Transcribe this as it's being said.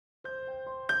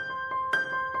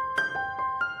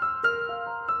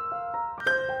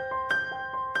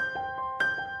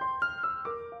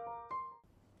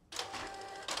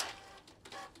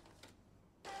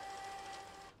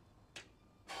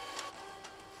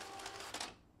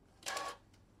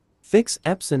Fix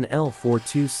Epson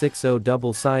L4260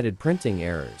 double-sided printing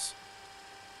errors.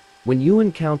 When you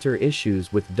encounter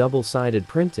issues with double-sided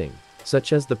printing,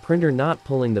 such as the printer not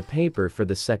pulling the paper for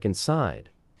the second side,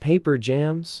 paper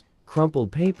jams,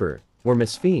 crumpled paper, or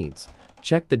misfeeds,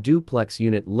 check the duplex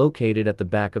unit located at the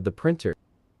back of the printer.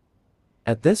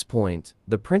 At this point,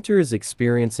 the printer is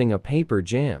experiencing a paper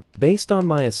jam. Based on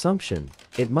my assumption,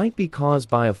 it might be caused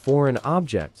by a foreign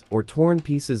object or torn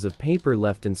pieces of paper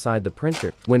left inside the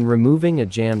printer when removing a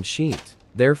jammed sheet.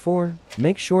 Therefore,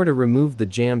 make sure to remove the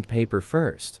jammed paper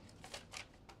first.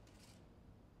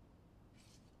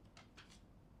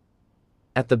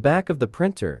 At the back of the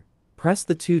printer, press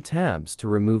the two tabs to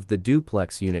remove the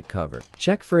duplex unit cover.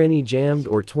 Check for any jammed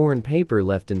or torn paper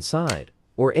left inside,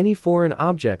 or any foreign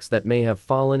objects that may have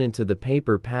fallen into the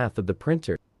paper path of the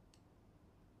printer.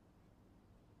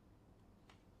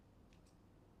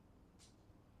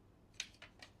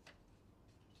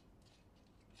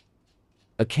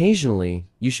 Occasionally,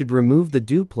 you should remove the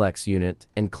duplex unit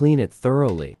and clean it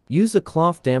thoroughly. Use a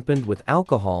cloth dampened with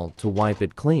alcohol to wipe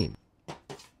it clean.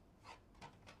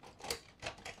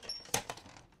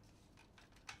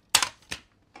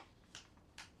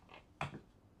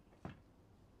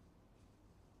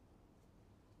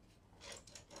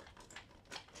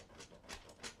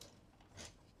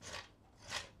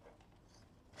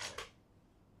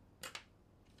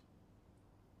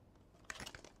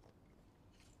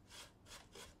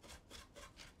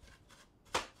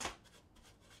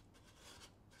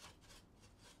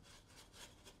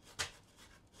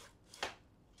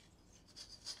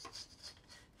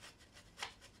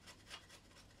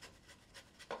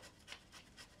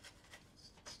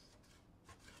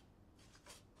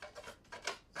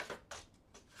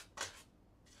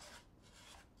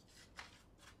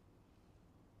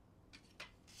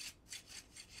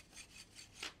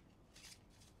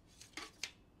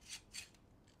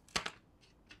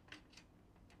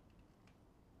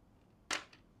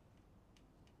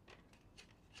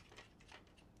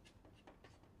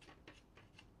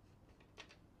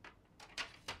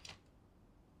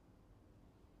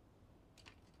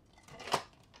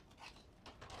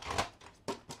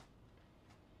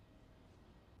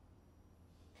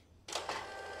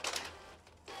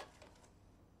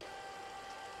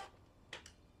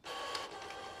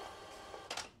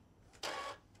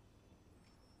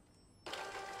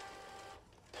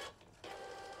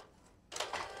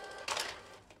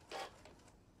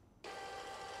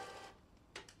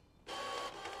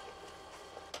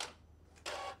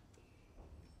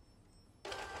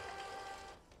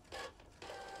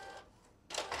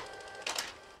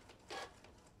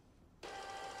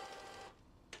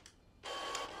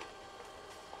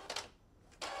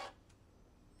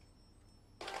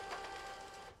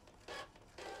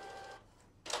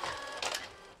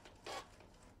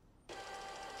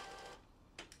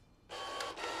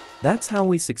 That's how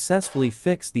we successfully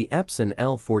fix the Epson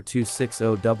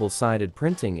L4260 double-sided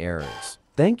printing errors.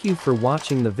 Thank you for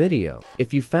watching the video.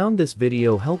 If you found this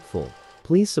video helpful,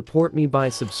 please support me by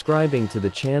subscribing to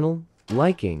the channel,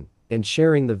 liking, and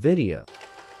sharing the video.